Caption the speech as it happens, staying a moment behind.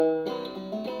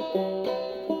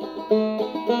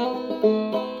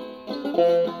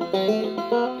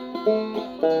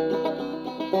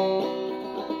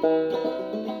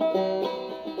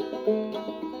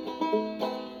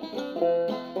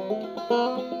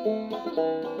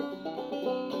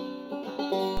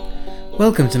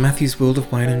Welcome to Matthew's World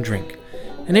of Wine and Drink,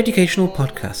 an educational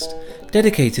podcast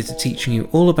dedicated to teaching you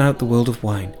all about the world of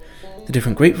wine, the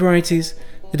different grape varieties,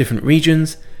 the different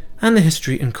regions, and the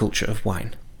history and culture of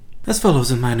wine. As followers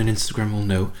of mine on Instagram will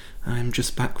know, I'm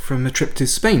just back from a trip to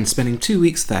Spain, spending 2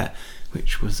 weeks there,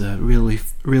 which was a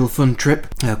real fun trip.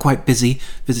 Quite busy,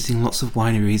 visiting lots of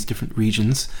wineries, different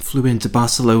regions. Flew into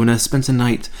Barcelona, spent a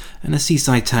night in a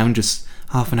seaside town just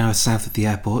half an hour south of the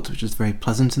airport, which was very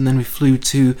pleasant. And then we flew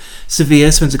to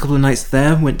Sevilla, spent a couple of nights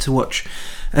there, went to watch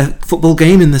a football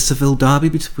game in the Seville derby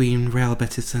between Real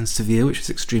Betis and Sevilla, which was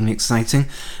extremely exciting.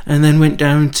 And then went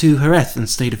down to Jerez and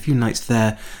stayed a few nights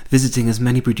there, visiting as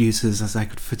many producers as I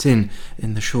could fit in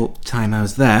the short time I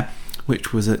was there,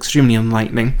 which was extremely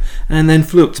enlightening. And then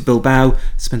flew up to Bilbao,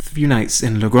 spent a few nights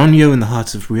in Logroño in the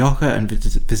heart of Rioja and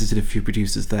visited a few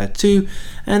producers there too,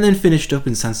 and then finished up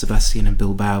in San Sebastian and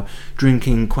Bilbao,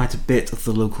 drinking quite a bit of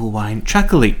the local wine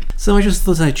Chacolí. So I just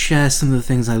thought I'd share some of the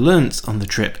things I learnt on the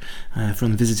trip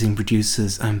from visiting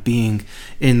producers and being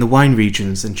in the wine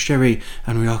regions, and Sherry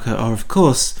and Rioja are of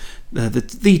course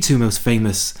the two most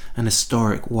famous and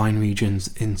historic wine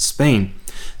regions in Spain.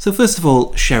 So first of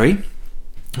all, Sherry,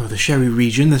 or the Sherry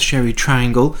region, the Sherry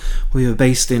Triangle. We were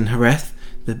based in Jerez,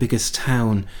 the biggest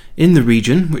town in the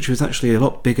region, which was actually a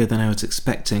lot bigger than I was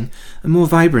expecting, and more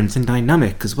vibrant and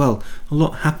dynamic as well. A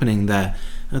lot happening there.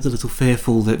 I was a little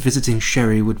fearful that visiting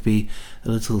Sherry would be a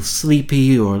little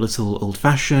sleepy or a little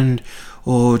old-fashioned,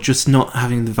 or just not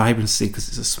having the vibrancy because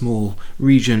it's a small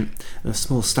region, a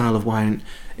small style of wine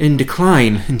in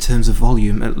decline in terms of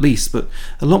volume at least, but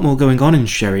a lot more going on in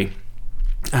Sherry.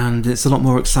 And it's a lot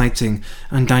more exciting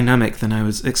and dynamic than I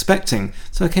was expecting.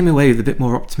 So I came away with a bit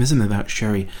more optimism about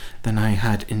Sherry than I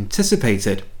had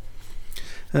anticipated.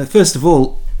 First of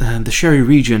all, the Sherry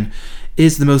region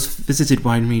is the most visited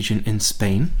wine region in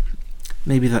Spain.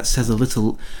 Maybe that says a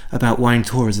little about wine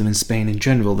tourism in Spain in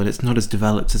general, that it's not as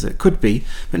developed as it could be,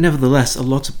 but nevertheless a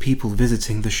lot of people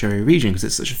visiting the Sherry region because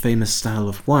it's such a famous style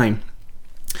of wine.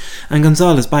 And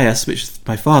González Byass, which is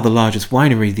by far the largest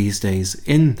winery these days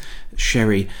in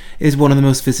Sherry, is one of the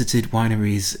most visited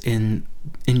wineries in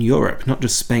Europe, not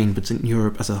just Spain, but in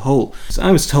Europe as a whole. So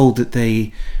I was told that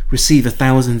they receive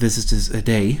 1,000 visitors a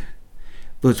day,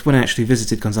 but when I actually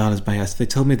visited González Byass, they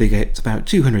told me they get about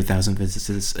 200,000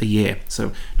 visitors a year.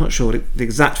 So not sure what the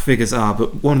exact figures are,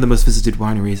 but one of the most visited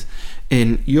wineries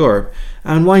in Europe.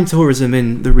 And wine tourism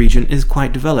in the region is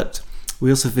quite developed. We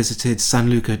also visited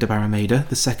Sanlúcar de Barrameda,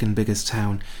 the second biggest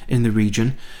town in the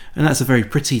region, and that's a very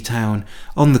pretty town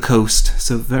on the coast,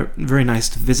 so very, very nice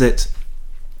to visit.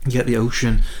 You get the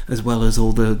ocean as well as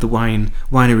all the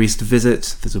wineries to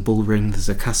visit. There's a bull ring, there's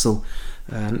a castle,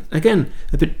 again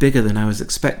a bit bigger than I was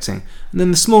expecting. And then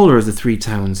the smaller of the three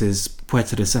towns is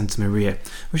Puerto de Santa Maria,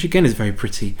 which again is very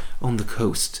pretty on the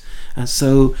coast. And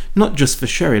so not just for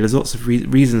Sherry, there's lots of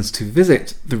reasons to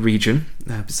visit the region.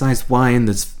 Besides wine,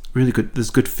 there's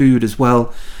good food as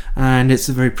well, and it's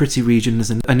a very pretty region.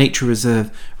 There's a nature reserve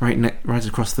right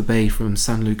across the bay from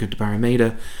Sanlúcar de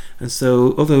Barrameda, and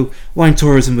so although wine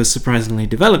tourism was surprisingly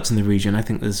developed in the region, I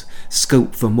think there's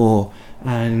scope for more,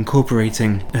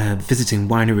 incorporating visiting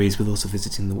wineries with also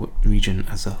visiting the region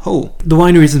as a whole. The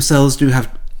wineries themselves do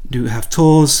have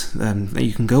tours that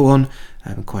you can go on,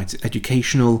 quite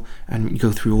educational, and you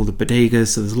go through all the bodegas,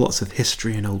 so there's lots of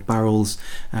history and old barrels,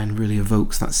 and really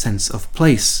evokes that sense of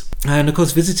place. And of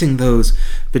course visiting those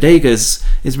bodegas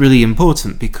is really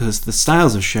important because the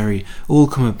styles of sherry all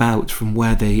come about from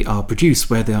where they are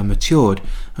produced, where they are matured,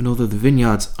 and although the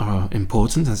vineyards are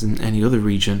important as in any other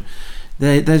region,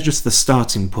 they're just the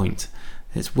starting point.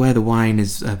 It's where the wine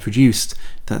is produced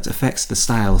that affects the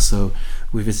style. So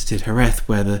we visited Jerez,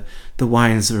 where the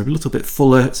wines are a little bit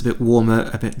fuller, it's a bit warmer,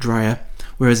 a bit drier,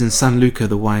 whereas in Sanlúcar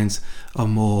the wines are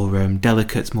more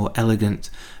delicate, more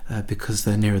elegant, because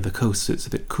they're nearer the coast, so it's a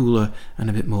bit cooler and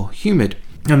a bit more humid.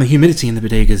 And the humidity in the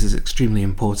bodegas is extremely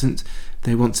important.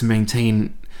 They want to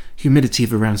maintain humidity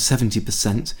of around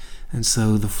 70%, and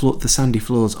so the sandy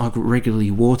floors are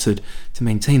regularly watered to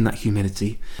maintain that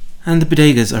humidity. And the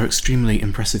bodegas are extremely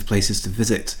impressive places to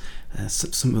visit.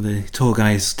 Some of the tour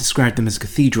guides described them as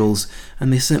cathedrals,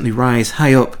 and they certainly rise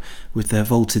high up with their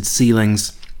vaulted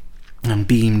ceilings and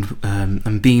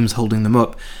beams holding them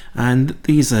up. And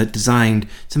these are designed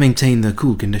to maintain the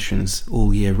cool conditions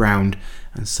all year round.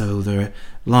 And so there are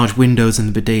large windows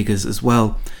in the bodegas as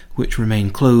well, which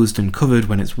remain closed and covered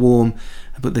when it's warm,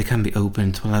 but they can be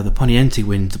opened to allow the poniente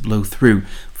wind to blow through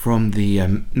from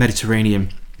the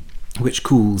Mediterranean, which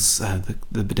cools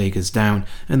the bodegas down,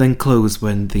 and then close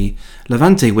when the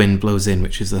Levante wind blows in,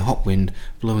 which is the hot wind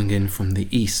blowing in from the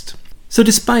east. So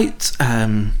despite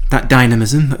that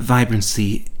dynamism, that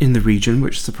vibrancy in the region,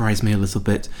 which surprised me a little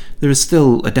bit, there is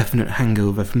still a definite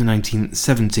hangover from the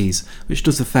 1970s, which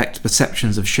does affect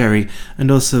perceptions of sherry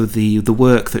and also the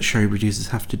work that sherry producers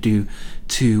have to do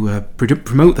to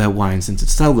promote their wines and to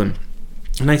sell them.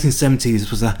 The 1970s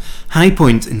was a high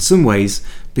point in some ways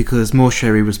because more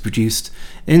sherry was produced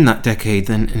in that decade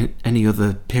than in any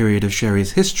other period of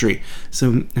sherry's history,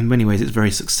 so in many ways it's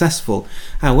very successful.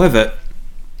 However,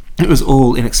 it was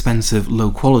all inexpensive,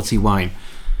 low-quality wine,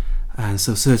 and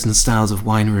so certain styles of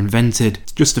wine were invented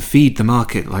just to feed the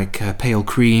market, like pale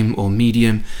cream or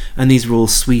medium, and these were all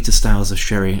sweeter styles of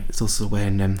sherry. It's also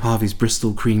when Harvey's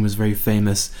Bristol cream was very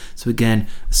famous, so again,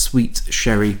 sweet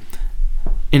sherry,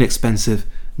 inexpensive,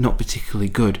 not particularly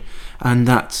good, and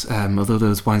that, although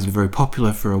those wines were very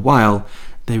popular for a while,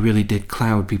 they really did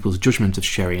cloud people's judgment of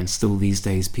sherry, and still these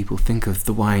days people think of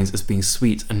the wines as being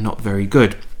sweet and not very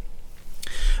good.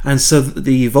 And so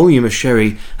the volume of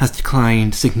sherry has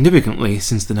declined significantly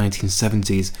since the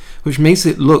 1970s, which makes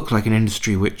it look like an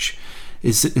industry which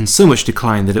is in so much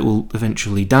decline that it will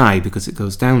eventually die because it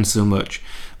goes down so much.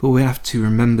 But we have to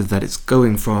remember that it's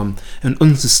going from an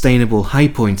unsustainable high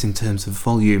point in terms of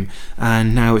volume,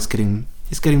 and now it's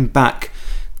getting back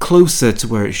closer to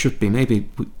where it should be. Maybe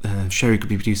sherry could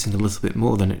be producing a little bit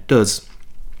more than it does.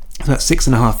 That's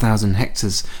 6,500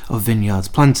 hectares of vineyards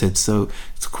planted, so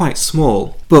it's quite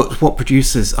small. But what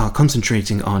producers are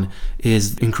concentrating on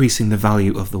is increasing the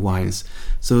value of the wines.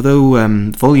 So though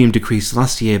volume decreased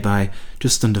last year by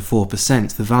just under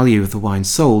 4%, the value of the wines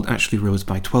sold actually rose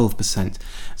by 12%.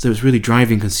 So it's really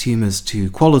driving consumers to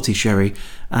quality sherry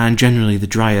and generally the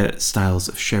drier styles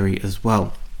of sherry as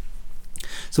well.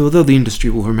 So although the industry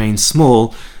will remain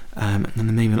small, and there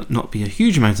may not be a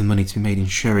huge amount of money to be made in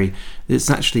sherry, it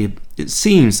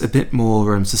seems a bit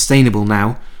more sustainable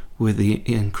now with the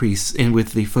increase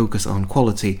with the focus on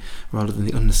quality rather than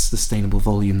the unsustainable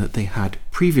volume that they had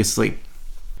previously.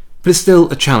 But it's still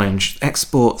a challenge.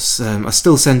 Exports are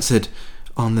still centred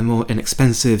on the more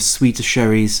inexpensive, sweeter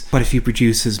sherries. Quite a few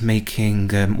producers making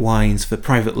wines for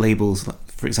private labels,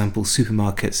 for example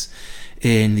supermarkets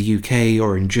in the UK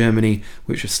or in Germany,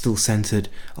 which are still centred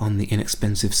on the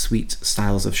inexpensive sweet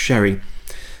styles of sherry.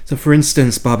 So for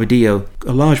instance, Barbadillo,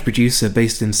 a large producer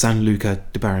based in Sanlúcar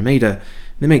de Barrameda,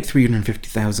 they make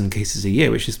 350,000 cases a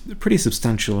year, which is a pretty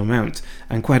substantial amount,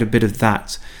 and quite a bit of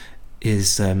that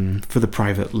is for the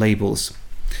private labels.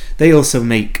 They also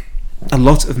make a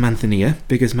lot of Manzanilla,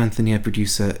 biggest Manzanilla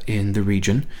producer in the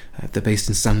region. They're based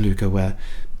in Sanlúcar, where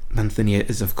Manzanilla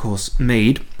is of course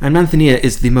made, and Manzanilla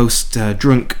is the most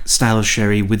drunk style of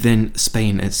sherry within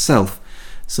Spain itself.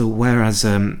 So whereas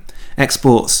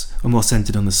exports are more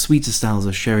centred on the sweeter styles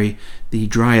of sherry, the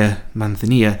drier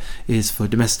Manzanilla is for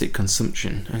domestic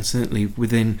consumption, and certainly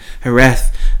within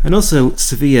Jerez and also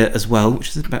Sevilla as well, which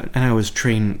is about an hour's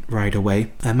train ride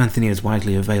away. Manzanilla is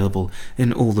widely available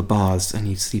in all the bars, and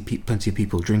you see plenty of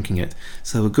people drinking it.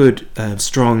 So a good,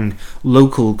 strong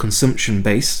local consumption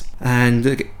base.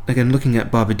 And again, looking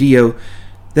at Barbadillo,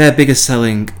 their biggest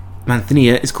selling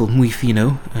Manzanilla is called Muy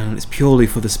Fino, and it's purely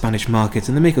for the Spanish market,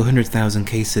 and they make 100,000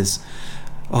 cases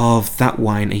of that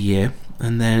wine a year.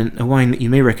 And then a wine that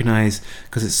you may recognise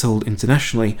because it's sold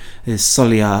internationally is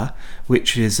Soliar,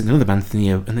 which is another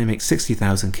Manzanilla, and they make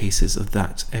 60,000 cases of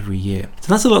that every year.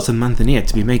 So that's a lot of Manzanilla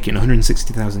to be making,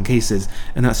 160,000 cases,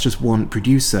 and that's just one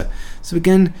producer. So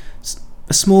again,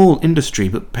 a small industry,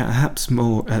 but perhaps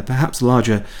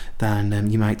larger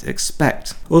than you might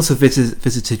expect. Also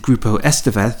visited Grupo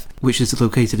Estevez, which is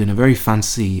located in a very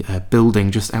fancy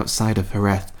building just outside of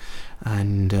Jerez,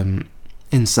 and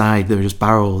inside there are just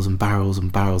barrels and barrels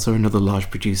and barrels. They're another large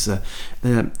producer.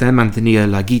 Their Manzanilla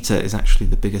La Guita is actually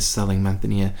the biggest selling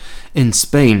Manzanilla in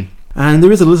Spain. And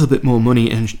there is a little bit more money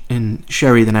in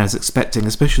sherry than I was expecting,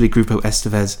 especially Grupo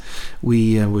Estevez.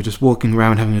 We were just walking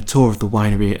around having a tour of the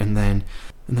winery, and then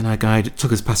our guide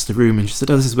took us past the room and she said,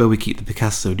 "Oh, this is where we keep the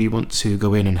Picasso. Do you want to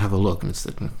go in and have a look?" And I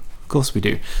said, "Of course we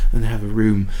do." And they have a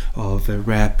room of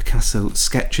rare Picasso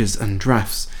sketches and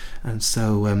drafts. And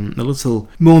so a little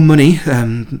more money,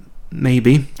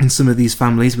 maybe, in some of these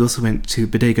families. We also went to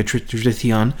Bodega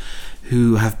Tradición,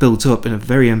 who have built up in a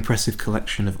very impressive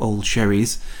collection of old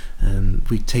sherries.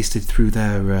 We tasted through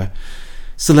their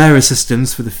Solera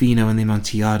systems for the Fino and the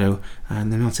Amontillado,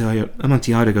 and the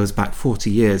Amontillado goes back 40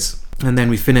 years. And then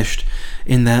we finished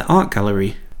in their art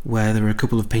gallery, where there were a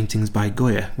couple of paintings by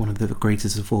Goya, one of the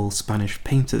greatest of all Spanish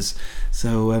painters.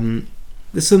 So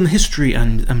there's some history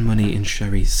and money in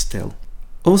sherry still.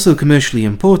 Also commercially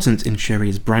important in sherry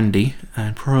is brandy,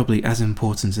 and probably as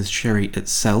important as sherry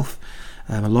itself.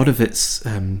 A lot of it's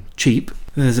cheap,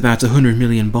 There's about 100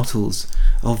 million bottles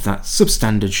of that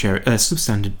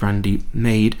substandard brandy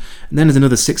made, and then there's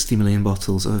another 60 million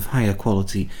bottles of higher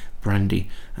quality brandy,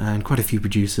 and quite a few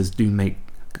producers do make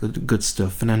good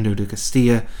stuff. Fernando de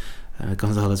Castilla,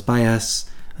 González Baez,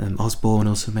 Osborne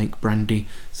also make brandy,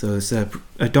 so it's a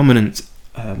dominant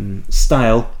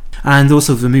style. And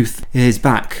also vermouth is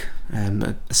back,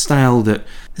 a style that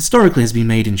historically has been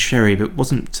made in sherry but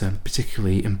wasn't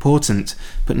particularly important,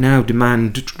 but now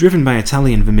demand driven by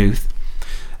Italian vermouth.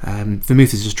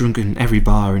 Vermouth is just drunk in every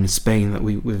bar in Spain that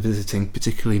we're visiting,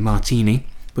 particularly Martini,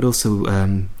 but also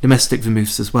domestic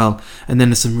vermouths as well. And then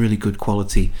there's some really good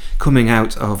quality coming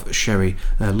out of sherry.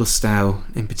 Lustau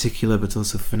in particular, but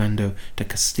also Fernando de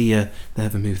Castilla, their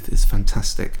vermouth is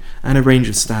fantastic. And a range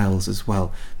of styles as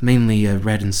well, mainly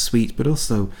red and sweet, but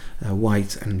also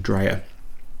white and drier.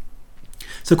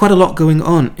 So quite a lot going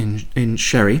on in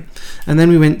sherry. And then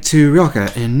we went to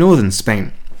Rioja in northern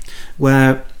Spain,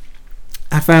 where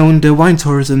I found wine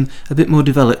tourism a bit more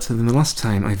developed than the last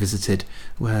time I visited,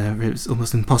 where it was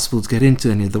almost impossible to get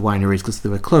into any of the wineries because they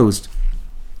were closed.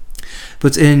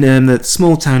 But in the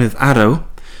small town of Haro,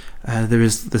 there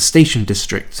is the Station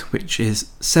District, which is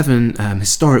 7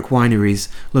 historic wineries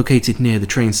located near the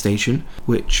train station,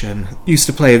 which used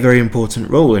to play a very important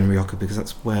role in Rioja because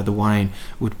that's where the wine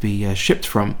would be shipped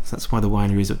from. So that's why the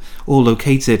wineries are all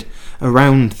located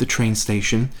around the train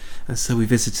station. And so we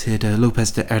visited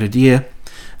López de Heredia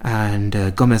and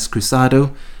Gómez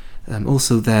Cruzado.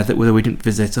 Also there that where we didn't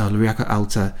visit are La Rioja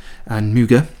Alta and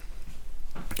Muga.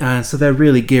 So they're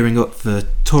really gearing up for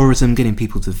tourism, getting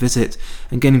people to visit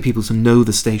and getting people to know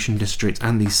the Station District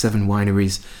and these 7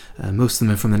 wineries. Most of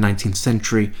them are from the 19th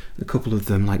century, a couple of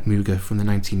them, like Muga, from the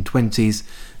 1920s.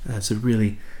 So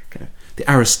really kind of the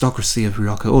aristocracy of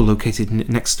Rioja, all located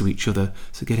next to each other,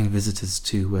 so getting visitors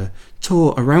to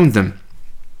tour around them.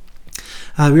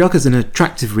 Rioja is an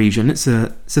attractive region. It's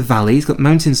a valley. It's got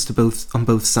mountains on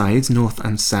both sides, north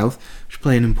and south, which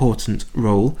play an important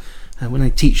role. When I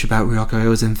teach about Rioja, I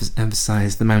always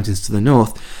emphasize the mountains to the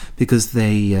north because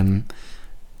they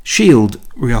shield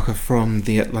Rioja from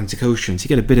the Atlantic Ocean. So you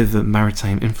get a bit of a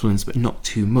maritime influence, but not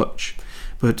too much.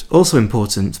 But also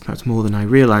important, perhaps more than I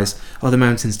realise, are the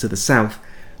mountains to the south,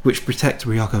 which protect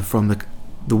Rioja from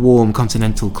the warm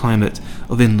continental climate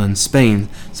of inland Spain.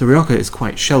 So Rioja is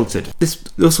quite sheltered. This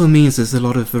also means there's a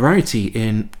lot of variety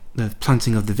in the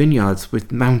planting of the vineyards,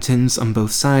 with mountains on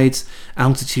both sides.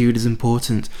 Altitude is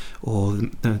important, or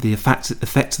the effect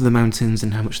of the mountains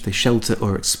and how much they shelter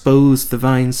or expose the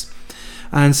vines.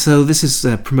 And so this is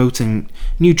promoting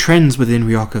new trends within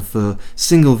Rioja for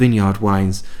single vineyard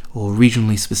wines or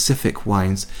regionally specific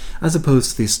wines, as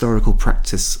opposed to the historical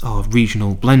practice of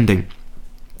regional blending.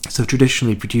 So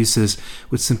traditionally producers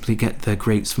would simply get their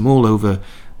grapes from all over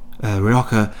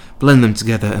Rioja, blend them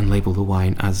together and label the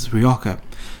wine as Rioja.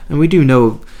 And we do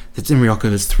know that in Rioja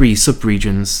there's 3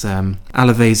 sub-regions,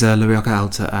 Alavesa, La Rioja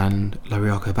Alta and La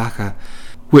Rioja Baja,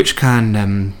 which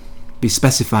can be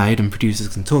specified and producers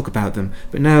can talk about them.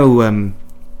 But now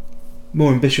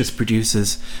more ambitious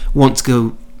producers want to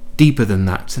go deeper than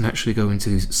that and actually go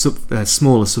into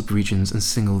smaller sub-regions and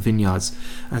single vineyards.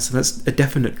 And so that's a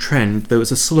definite trend, though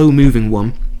it's a slow-moving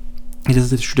one. It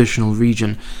is the traditional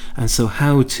region, and so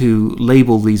how to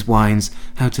label these wines,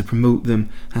 how to promote them,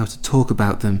 how to talk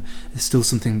about them is still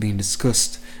something being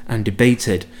discussed and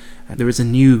debated. There is a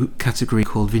new category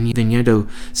called Viñedo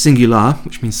Singular,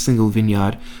 which means single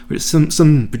vineyard, which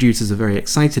some producers are very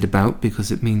excited about because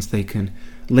it means they can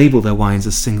label their wines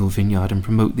as single vineyard and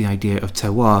promote the idea of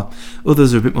terroir.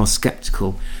 Others are a bit more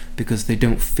sceptical because they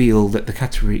don't feel that the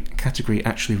category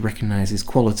actually recognises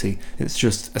quality. It's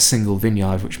just a single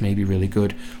vineyard, which may be really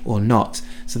good or not.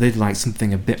 So they'd like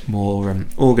something a bit more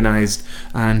organised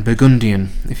and Burgundian,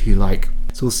 if you like.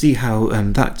 So we'll see how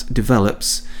that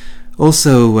develops.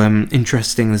 Also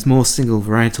interesting, there's more single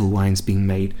varietal wines being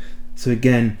made. So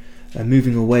again,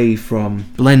 moving away from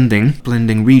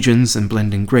blending regions and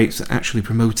blending grapes, actually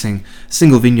promoting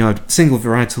single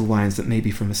varietal wines that may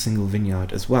be from a single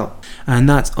vineyard as well. And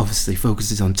that obviously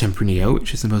focuses on Tempranillo,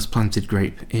 which is the most planted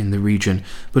grape in the region,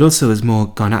 but also there's more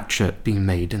Garnacha being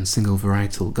made and single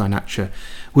varietal Garnacha,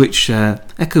 which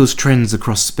echoes trends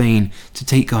across Spain to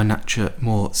take Garnacha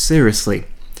more seriously.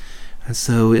 And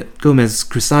so at Gómez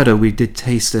Cruzado we did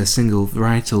taste a single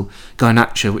varietal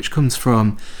Garnacha, which comes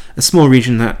from a small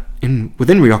region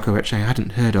within Rioja, which I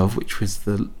hadn't heard of, which was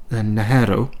the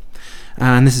Najero.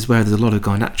 And this is where there's a lot of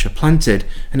Garnacha planted,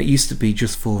 and it used to be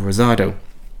just for Rosado,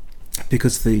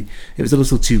 because it was a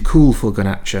little too cool for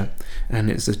Garnacha, and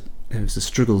it was a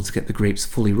struggle to get the grapes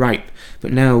fully ripe.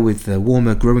 But now with the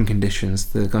warmer growing conditions,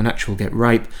 the Garnacha will get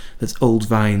ripe. There's old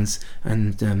vines,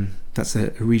 and That's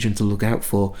a region to look out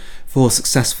for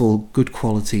successful, good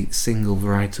quality, single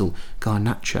varietal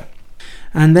Garnacha.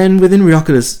 And then within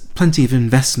Rioja there's plenty of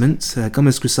investment.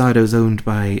 Gomez Cruzado is owned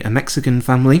by a Mexican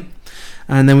family.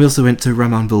 And then we also went to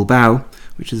Ramon Bilbao,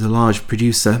 which is a large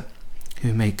producer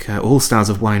who make all styles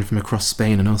of wine from across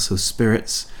Spain and also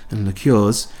spirits and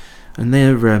liqueurs. And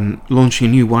they're launching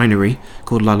a new winery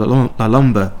called La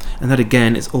Lomba, and that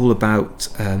again is all about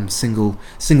single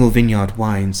vineyard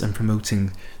wines and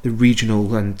promoting the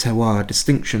regional and terroir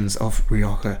distinctions of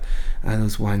Rioja. And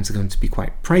those wines are going to be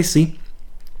quite pricey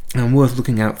and worth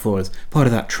looking out for as part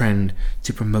of that trend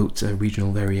to promote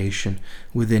regional variation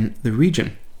within the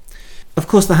region. Of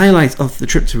course, the highlight of the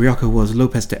trip to Rioja was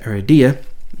Lopez de Heredia,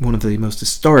 one of the most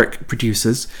historic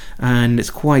producers, and it's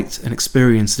quite an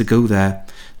experience to go there.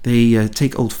 They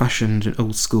take old-fashioned and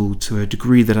old-school to a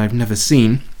degree that I've never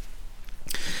seen.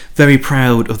 Very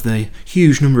proud of the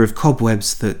huge number of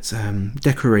cobwebs that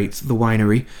decorate the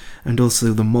winery, and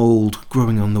also the mould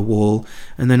growing on the wall,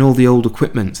 and then all the old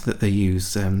equipment that they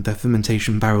use. Their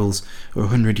fermentation barrels are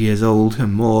 100 years old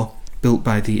and more, built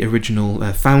by the original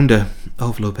founder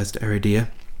of Lopez de Heredia.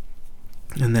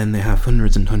 And then they have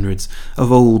hundreds and hundreds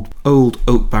of old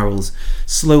oak barrels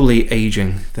slowly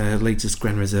aging. Their latest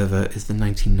Gran Reserva is the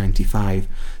 1995,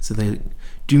 so they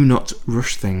do not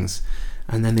rush things.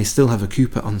 And then they still have a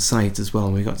cooper on site as well.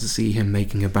 We got to see him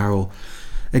making a barrel,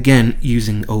 again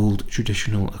using old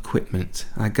traditional equipment.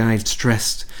 Our guide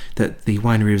stressed that the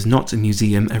winery was not a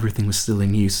museum, everything was still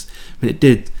in use, but it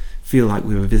did feel like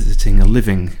we were visiting a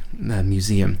living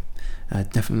museum.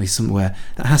 Definitely somewhere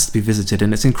that has to be visited,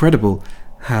 and it's incredible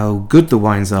how good the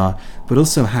wines are, but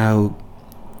also how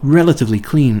relatively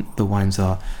clean the wines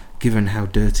are, given how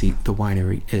dirty the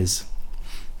winery is.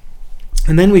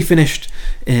 And then we finished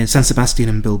in San Sebastian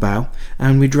and Bilbao,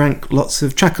 and we drank lots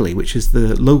of Chacolí, which is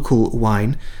the local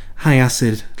wine, high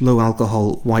acid, low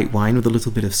alcohol white wine with a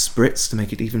little bit of spritz to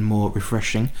make it even more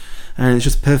refreshing, and it's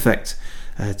just perfect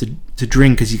to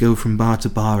drink as you go from bar to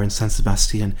bar in San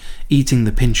Sebastian, eating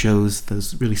the pinchos,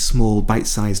 those really small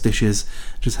bite-sized dishes,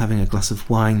 just having a glass of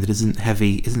wine that isn't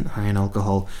heavy, isn't high in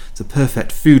alcohol. It's a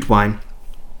perfect food wine.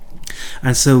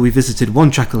 And so we visited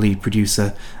one Chacolí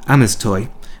producer,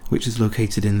 Amestoy, which is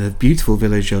located in the beautiful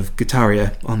village of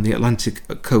Guetaria on the Atlantic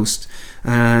coast.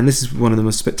 And this is one of the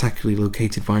most spectacularly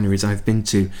located wineries I've been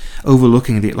to,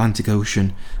 overlooking the Atlantic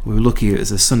Ocean. We were lucky it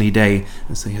was a sunny day,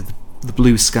 and so you had the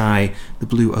blue sky, the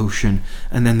blue ocean,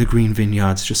 and then the green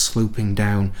vineyards just sloping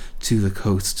down to the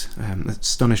coast.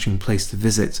 Astonishing place to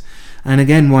visit. And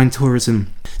again, wine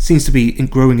tourism seems to be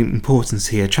growing in importance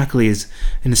here. Chacolí is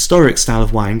an historic style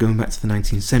of wine going back to the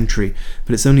 19th century,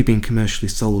 but it's only been commercially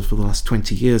sold for the last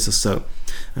 20 years or so.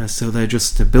 So they're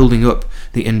just building up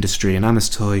the industry, and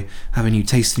Amestoy have a new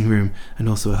tasting room and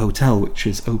also a hotel which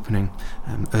is opening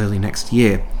early next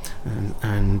year.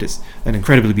 And it's an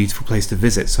incredibly beautiful place to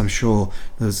visit, so I'm sure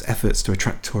those efforts to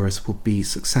attract tourists will be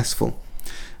successful.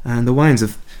 And the wines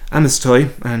of Amestoy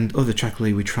and other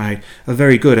Chacolí we tried are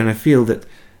very good, and I feel that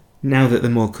now that they're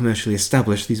more commercially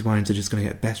established, these wines are just going to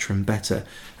get better and better.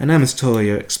 And Amestoy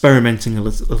are experimenting a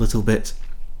little bit.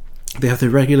 They have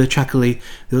the regular Chacolí,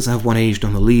 they also have one aged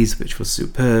on the lees, which was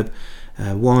superb,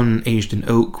 one aged in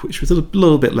oak, which was a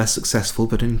little bit less successful,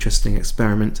 but an interesting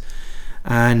experiment.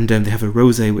 And they have a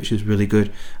rosé, which is really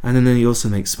good, and then they also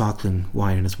make sparkling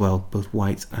wine as well, both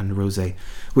white and rosé,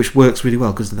 which works really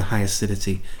well because of the high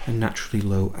acidity and naturally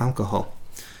low alcohol.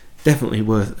 Definitely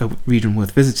a region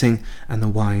worth visiting, and the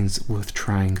wines worth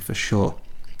trying for sure.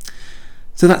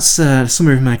 So that's a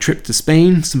summary of my trip to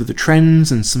Spain, some of the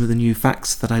trends and some of the new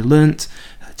facts that I learnt,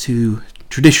 to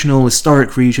traditional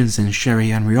historic regions in Sherry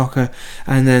and Rioja,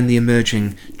 and then the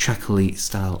emerging Chacolí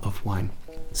style of wine.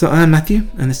 So I'm Matthew,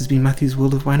 and this has been Matthew's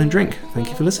World of Wine and Drink. Thank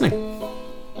you for listening.